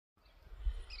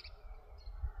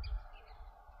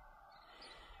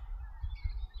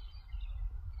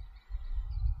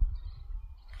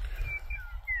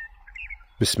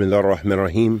Bismillah ar-Rahman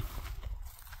ar-Rahim.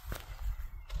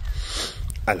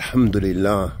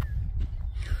 Alhamdulillah.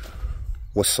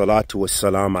 Wassalatu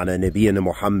wassalam ala nabiyyina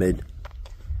Muhammad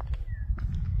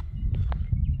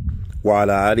wa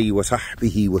ala alihi wa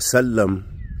sahbihi wa sallam.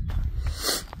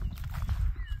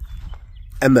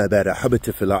 Amma ba'da,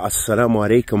 habati fillah. Assalamu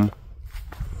alaikum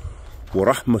wa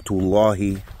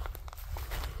rahmatullahi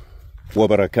wa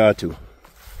barakatuh.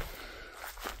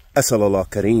 As'al Allah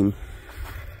Kareem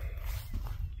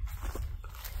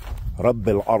رب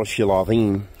العرش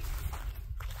العظيم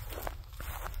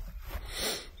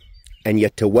أن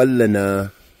يتولنا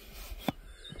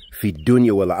في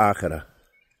الدنيا والآخرة.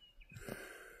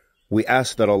 We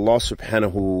ask that Allah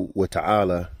subhanahu wa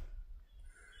ta'ala,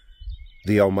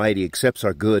 the Almighty, accepts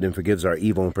our good and forgives our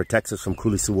evil and protects us from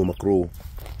kulli su' wa makruh.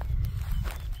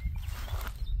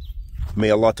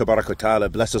 May Allah tabarak wa ta'ala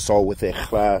bless us all with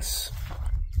ikhlas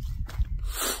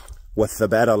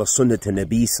والثبات على سنة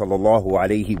النبي صلى الله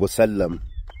عليه وسلم.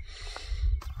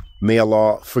 May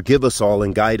Allah forgive us all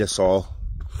and guide us all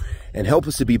and help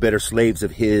us to be better slaves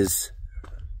of His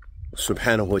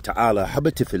subhanahu wa ta'ala.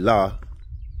 Habati fillah.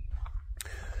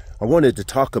 I wanted to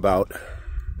talk about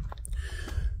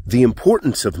the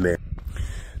importance of marriage,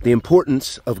 the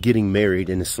importance of getting married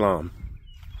in Islam.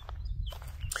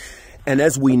 And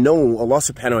as we know, Allah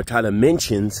subhanahu wa ta'ala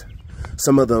mentions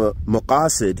some of the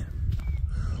maqasid,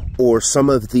 or some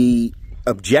of the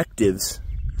objectives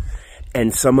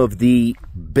and some of the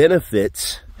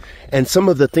benefits and some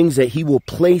of the things that He will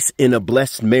place in a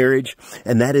blessed marriage,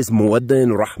 and that is mawadda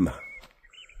and rahmah.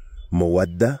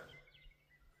 Mawadda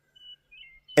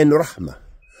and rahmah.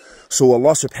 So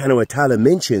Allah subhanahu wa ta'ala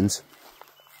mentions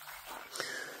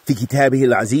fi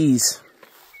kitabihi al-aziz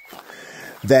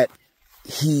that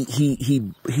he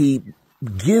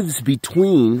gives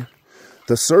between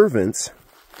the servants.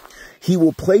 He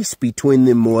will place between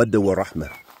them mawadda wa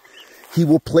rahmah. He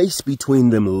will place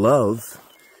between them love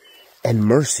and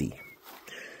mercy.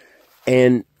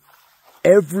 And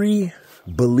every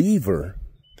believer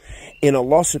in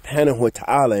Allah subhanahu wa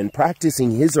ta'ala and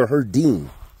practicing his or her deen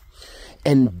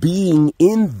and being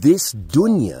in this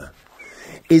dunya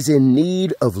is in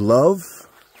need of love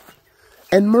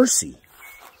and mercy.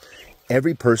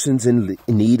 Every person's in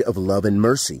need of love and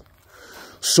mercy.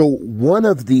 So one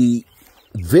of the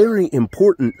very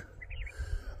important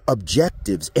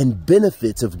objectives and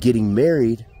benefits of getting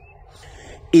married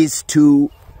is to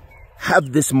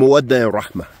have this mawadda and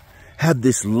rahmah, have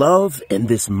this love and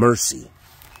this mercy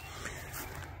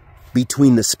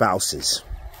between the spouses,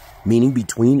 meaning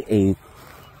between a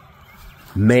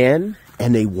man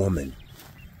and a woman,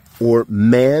 or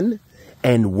man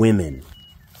and women,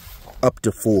 up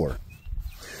to 4.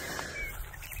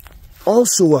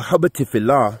 Also, ahabati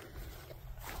fillah,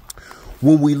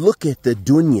 when we look at the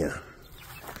dunya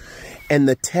and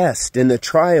the test and the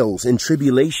trials and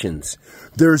tribulations,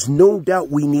 there's no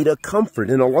doubt we need a comfort.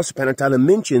 And Allah subhanahu wa ta'ala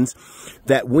mentions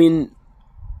that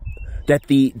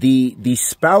the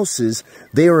spouses,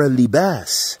 they are a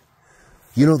libas.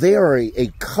 You know, they are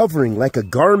a covering, like a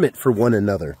garment for one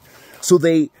another. So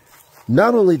they,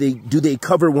 not only do they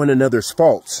cover one another's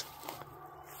faults,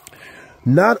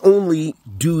 not only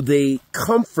do they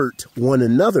comfort one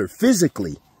another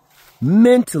physically,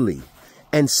 mentally,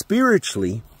 and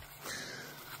spiritually,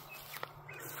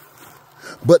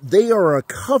 but they are a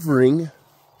covering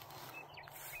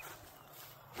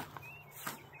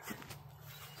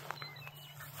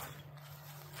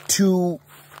to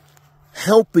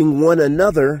helping one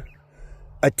another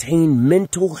attain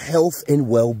mental health and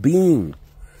well-being.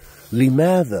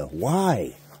 Limadha?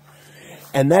 Why?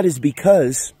 And that is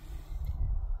because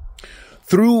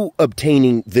through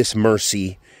obtaining this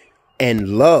mercy and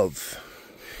love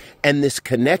and this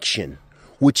connection,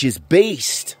 which is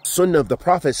based sunnah of the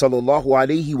Prophet sallallahu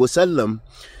alaihi wasallam,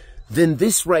 then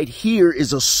this right here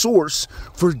is a source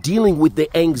for dealing with the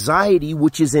anxiety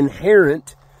which is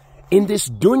inherent in this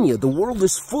dunya. The world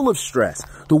is full of stress.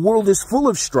 The world is full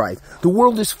of strife. The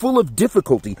world is full of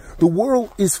difficulty. The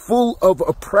world is full of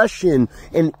oppression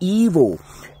and evil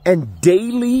and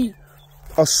daily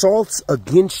assaults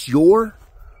against your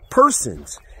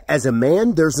persons. As a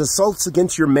man, there's assaults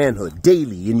against your manhood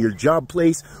daily in your job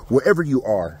place, wherever you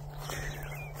are.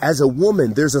 As a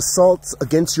woman, there's assaults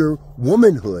against your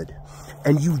womanhood,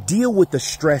 and you deal with the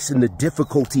stress and the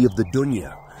difficulty of the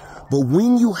dunya. But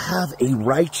when you have a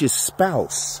righteous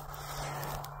spouse,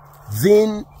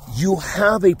 then you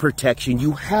have a protection,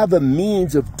 you have a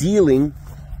means of dealing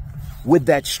with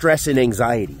that stress and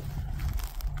anxiety.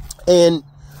 And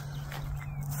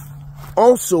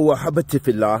also, ahabati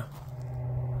fillah,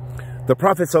 the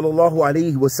Prophet sallallahu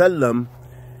alaihi wasallam,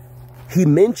 he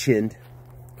mentioned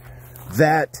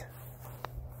that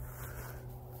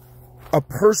a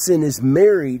person is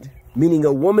married, meaning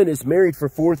a woman is married for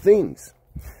 4 things.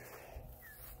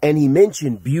 And he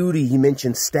mentioned beauty, he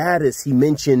mentioned status, he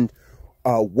mentioned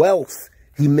wealth,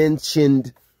 he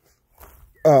mentioned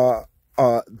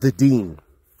the deen,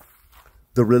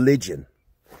 the religion.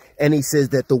 And he says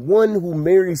that the one who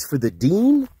marries for the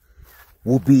deen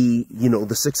will be,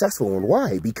 the successful one.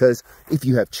 Why? Because if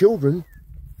you have children,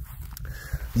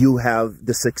 you have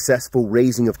the successful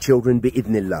raising of children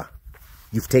bi-idhnillah.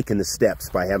 You've taken the steps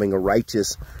by having a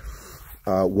righteous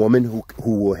woman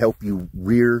who will help you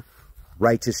rear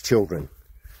righteous children,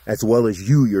 as well as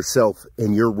you yourself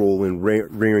and your role in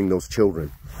rearing those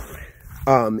children.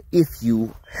 If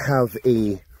you have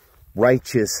a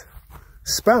righteous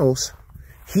spouse,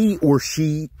 he or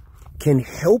she can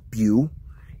help you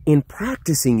in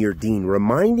practicing your deen,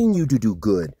 reminding you to do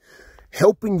good,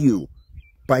 helping you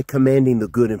by commanding the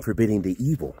good and forbidding the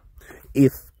evil.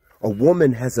 If a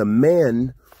woman has a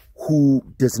man who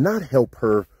does not help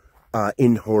her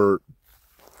in her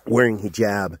wearing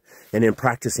hijab and in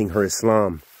practicing her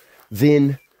Islam,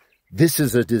 then this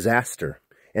is a disaster.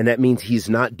 And that means he's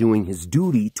not doing his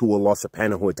duty to Allah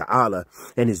subhanahu wa ta'ala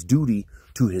and his duty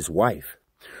to his wife.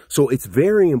 So it's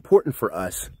very important for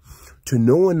us to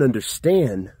know and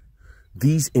understand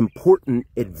these important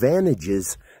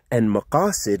advantages and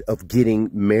maqasid of getting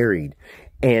married.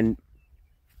 And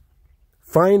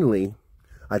finally,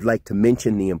 I'd like to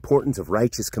mention the importance of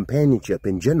righteous companionship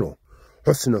in general.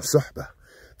 Husn al-suhbah.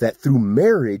 That through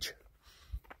marriage,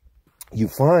 you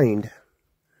find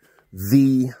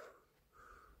the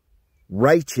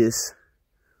righteous,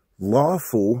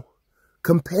 lawful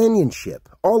companionship.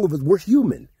 All of us, we're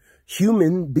human.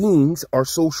 Human beings are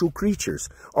social creatures.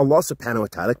 Allah subhanahu wa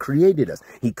ta'ala created us.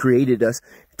 He created us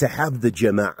to have the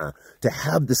jama'ah, to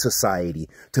have the society,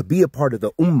 to be a part of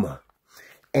the ummah.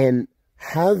 And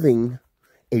having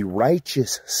a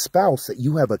righteous spouse that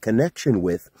you have a connection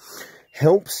with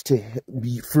helps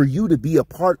for you to be a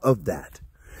part of that.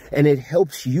 And it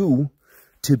helps you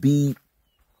to be,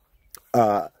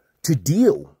 to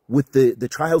deal with the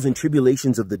trials and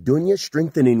tribulations of the dunya,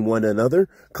 strengthening one another,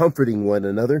 comforting one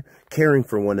another, caring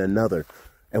for one another.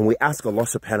 And we ask Allah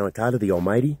subhanahu wa ta'ala, the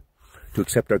Almighty, to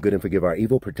accept our good and forgive our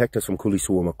evil, protect us from kulli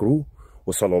su'a makruh,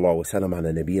 wa sallallahu wa sallam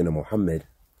ala nabiyyina Muhammad,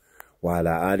 wa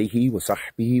ala alihi wa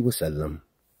sahbihi wa sallam.